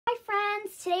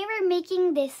friends, today we're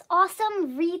making this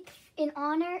awesome wreath in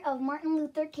honor of Martin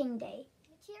Luther King Day.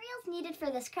 Materials needed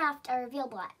for this craft are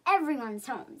available at everyone's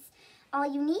homes.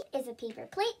 All you need is a paper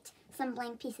plate, some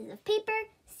blank pieces of paper,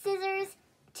 scissors,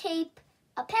 tape,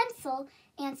 a pencil,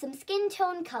 and some skin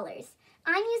tone colors.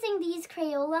 I'm using these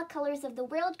Crayola Colors of the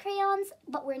World crayons,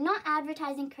 but we're not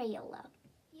advertising Crayola.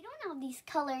 If you don't have these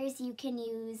colors, you can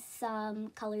use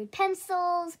some colored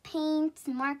pencils, paints,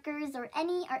 markers, or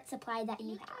any art supply that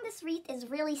you have. Making this wreath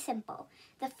is really simple.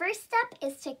 The first step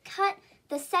is to cut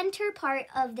the center part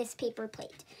of this paper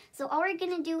plate. So all we're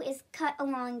gonna do is cut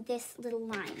along this little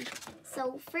line.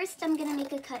 So first I'm gonna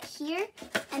make a cut here,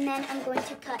 and then I'm going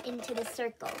to cut into the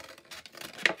circle.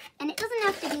 And it doesn't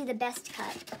have to be the best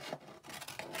cut.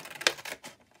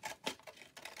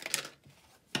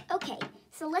 Okay,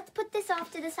 so let's put this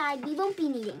off to the side. We won't be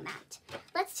needing that.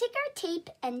 Let's take our tape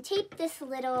and tape this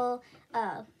little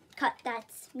cut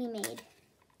that's we made.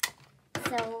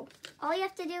 So all you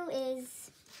have to do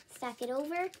is stack it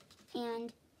over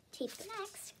and tape it.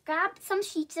 Next, grab some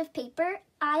sheets of paper.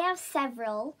 I have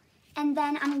several, and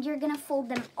then you're gonna fold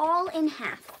them all in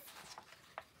half.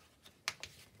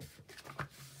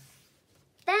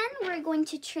 Then we're going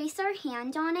to trace our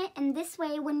hand on it, and this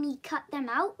way when we cut them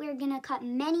out, we're gonna cut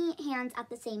many hands at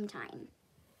the same time.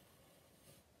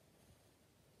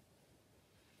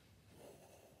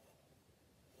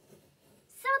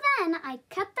 So then I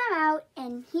cut them out,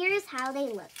 and here's how they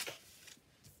look.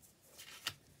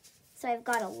 So I've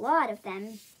got a lot of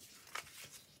them.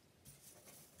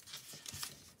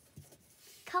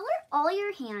 Color all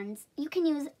your hands. You can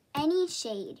use any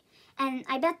shade. And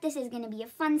I bet this is going to be a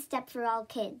fun step for all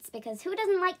kids, because who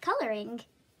doesn't like coloring?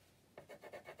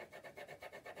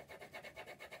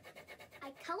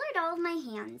 I colored all of my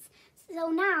hands. So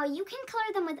now you can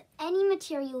color them with any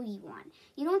material you want.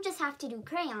 You don't just have to do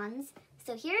crayons.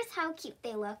 So here's how cute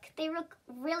they look. They look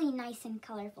really nice and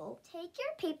colorful. Take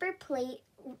your paper plate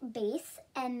base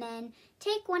and then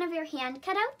take one of your hand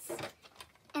cutouts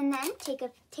and then take a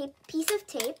piece of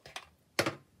tape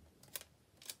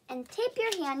and tape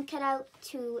your hand cutout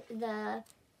to the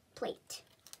plate.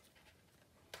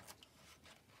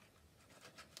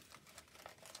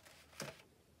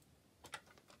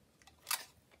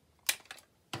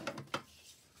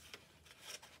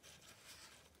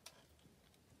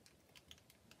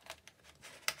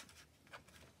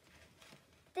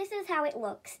 This is how it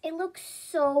looks. It looks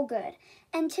so good.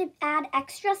 And to add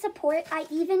extra support, I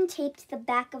even taped the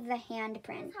back of the handprint.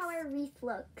 That's how our wreath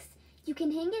looks. You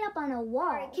can hang it up on a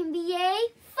wall. Or it can be a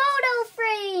photo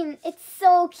frame. It's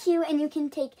so cute, and you can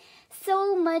take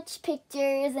so much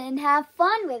pictures and have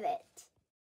fun with it.